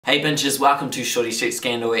Hey binges, welcome to Shorty Street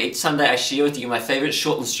Scandal, where each Sunday I share with you my favourite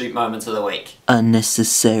Shortland Street moments of the week.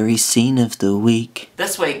 Unnecessary scene of the week.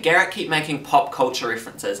 This week, Garrett kept making pop culture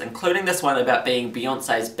references, including this one about being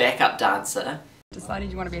Beyonce's backup dancer. Decided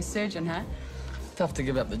you want to be a surgeon, huh? Tough to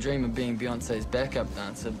give up the dream of being Beyonce's backup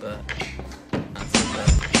dancer, but...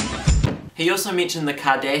 He also mentioned the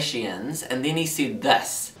Kardashians, and then he said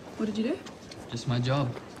this. What did you do? Just my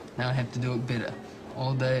job. Now I have to do it better.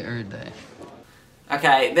 All day, every day.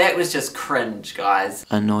 Okay, that was just cringe, guys.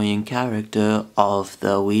 Annoying character of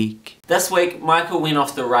the week. This week, Michael went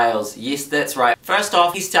off the rails. Yes, that's right. First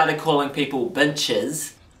off, he started calling people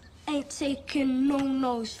binches. Ain't taking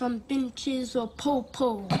no-nos from benches or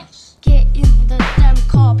po-pos. Get in the damn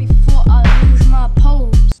car before I lose my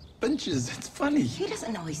pose. Binches, it's funny. He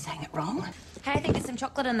doesn't know he's saying it wrong. Hey, I think there's some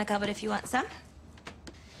chocolate in the cupboard if you want some.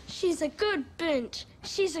 She's a good bench.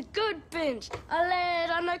 She's a good bench. I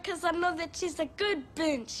let her know because I know that she's a good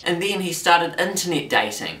bench. And then he started internet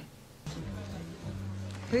dating.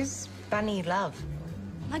 Who's Bunny Love?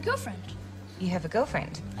 My girlfriend. You have a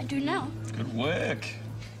girlfriend? I do now. Good work.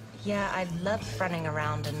 Yeah, I love running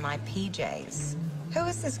around in my PJs. Who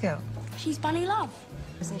is this girl? She's Bunny Love.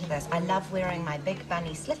 Listen to this. I love wearing my big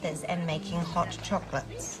bunny slippers and making hot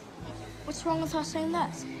chocolates. What's wrong with her saying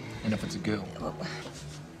that? And if it's a girl?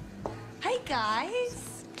 Hey,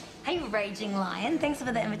 guys. Hey, Raging Lion. Thanks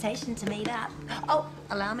for the invitation to meet up. Oh,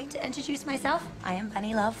 allow me to introduce myself. I am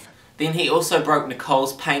Bunny Love. Then he also broke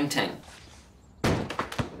Nicole's painting. How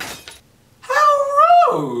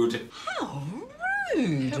rude! How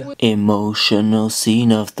rude. Emotional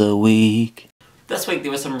scene of the week. This week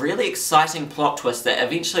there was some really exciting plot twists that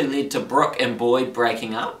eventually led to Brooke and Boyd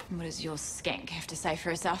breaking up. What does your skank have to say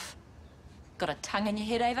for herself? Got a tongue in your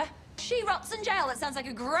head, Ava? She rots in jail. It sounds like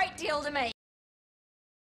a great deal to me.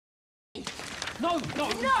 No,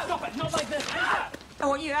 stop it, not like this. I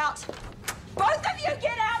want you out. Both of you,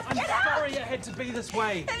 get out, I'm sorry it had to be this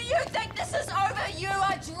way. If you think this is over, you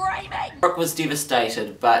are dreaming. Brooke was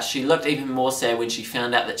devastated, but she looked even more sad when she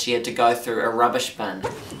found out that she had to go through a rubbish bin.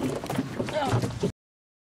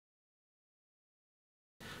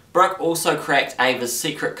 Brooke also cracked Ava's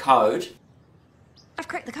secret code. I've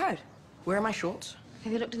cracked the code. Where are my shorts?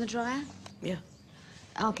 Have you looked in the dryer? Yeah.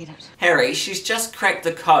 I'll get it. Harry, she's just cracked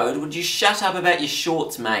the code. Would you shut up about your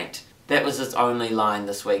shorts, mate? That was his only line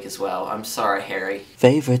this week as well. I'm sorry, Harry.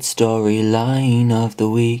 Favorite storyline of the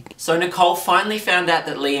week. So Nicole finally found out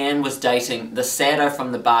that Leanne was dating the saddo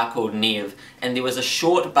from the bar called Nev, and there was a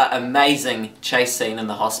short but amazing chase scene in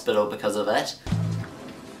the hospital because of it.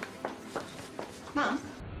 Mum?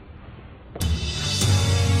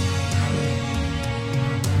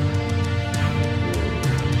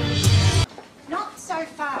 Not so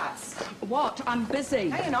fast. What? I'm busy.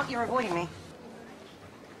 No, you're not. You're avoiding me.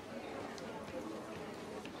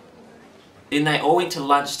 Then they all went to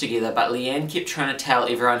lunch together, but Leanne kept trying to tell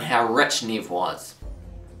everyone how rich Nev was.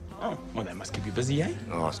 Oh, well that must keep you busy, eh?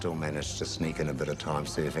 Oh, I still managed to sneak in a bit of time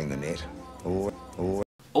surfing the net.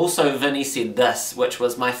 Also, Vinny said this, which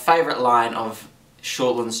was my favourite line of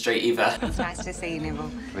Shortland Street ever. It's nice to see you,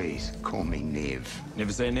 Neville. Please, call me Nev.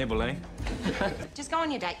 Never say never, eh? Just go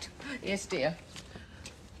on your date. Yes, dear.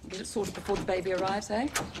 Get it sorted before the baby arrives, eh?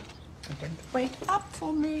 Wait up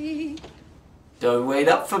for me. Don't wait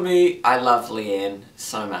up for me. I love Leanne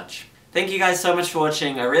so much. Thank you guys so much for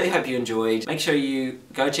watching. I really hope you enjoyed. Make sure you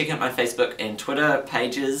go check out my Facebook and Twitter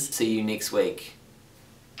pages. See you next week.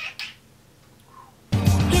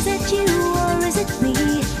 Is it you?